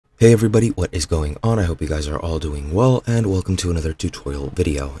Hey everybody, what is going on? I hope you guys are all doing well, and welcome to another tutorial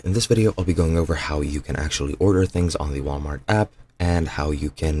video. In this video, I'll be going over how you can actually order things on the Walmart app, and how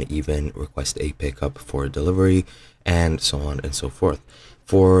you can even request a pickup for delivery, and so on and so forth.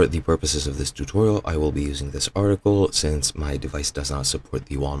 For the purposes of this tutorial, I will be using this article since my device does not support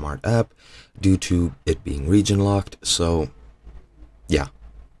the Walmart app due to it being region locked. So yeah,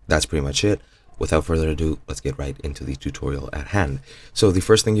 that's pretty much it. Without further ado, let's get right into the tutorial at hand. So the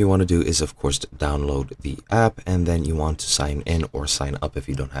first thing you want to do is, of course, to download the app, and then you want to sign in or sign up if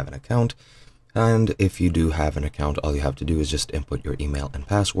you don't have an account. And if you do have an account, all you have to do is just input your email and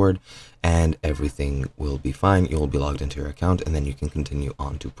password, and everything will be fine. You'll be logged into your account, and then you can continue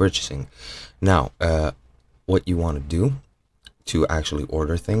on to purchasing. Now, what you want to do to actually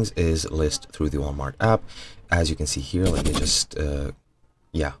order things is list through the Walmart app. As you can see here, let me just,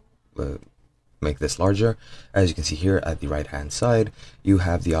 make this larger. As you can see here at the right hand side, you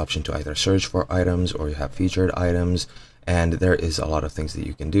have the option to either search for items or you have featured items, and there is a lot of things that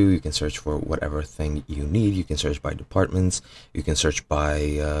you can do. You can search for whatever thing you need. You can search by departments, you can search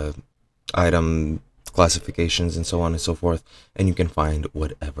by item classifications, and so on and so forth, and you can find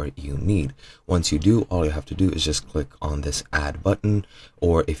whatever you need. Once you do, all you have to do is just click on this add button,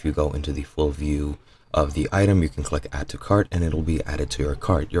 or if you go into the full view of the item, you can click add to cart, and it'll be added to your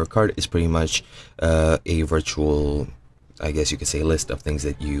cart. Your cart is pretty much a virtual, I guess you could say, list of things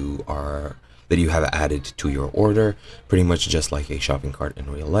that you have added to your order, pretty much just like a shopping cart in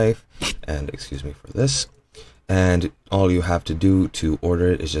real life. And excuse me for this. And all you have to do to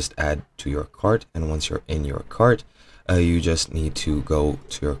order it is just add to your cart, and once you're in your cart, you just need to go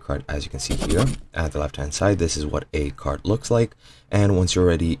to your cart. As you can see here at the left hand side, this is what a cart looks like. And once you're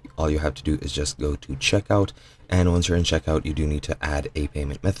ready, all you have to do is just go to checkout, and once you're in checkout, you do need to add a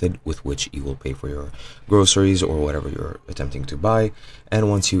payment method with which you will pay for your groceries or whatever you're attempting to buy. And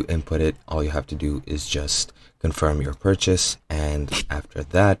once you input it, all you have to do is just confirm your purchase, and after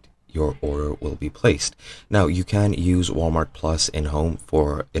that, your order will be placed. Now, you can use Walmart Plus in-home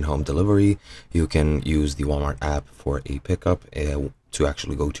for in-home delivery. You can use the Walmart app for a pickup to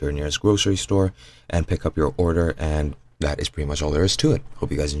actually go to your nearest grocery store and pick up your order, and that is pretty much all there is to it.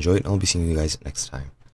 Hope you guys enjoyed, and I'll be seeing you guys next time.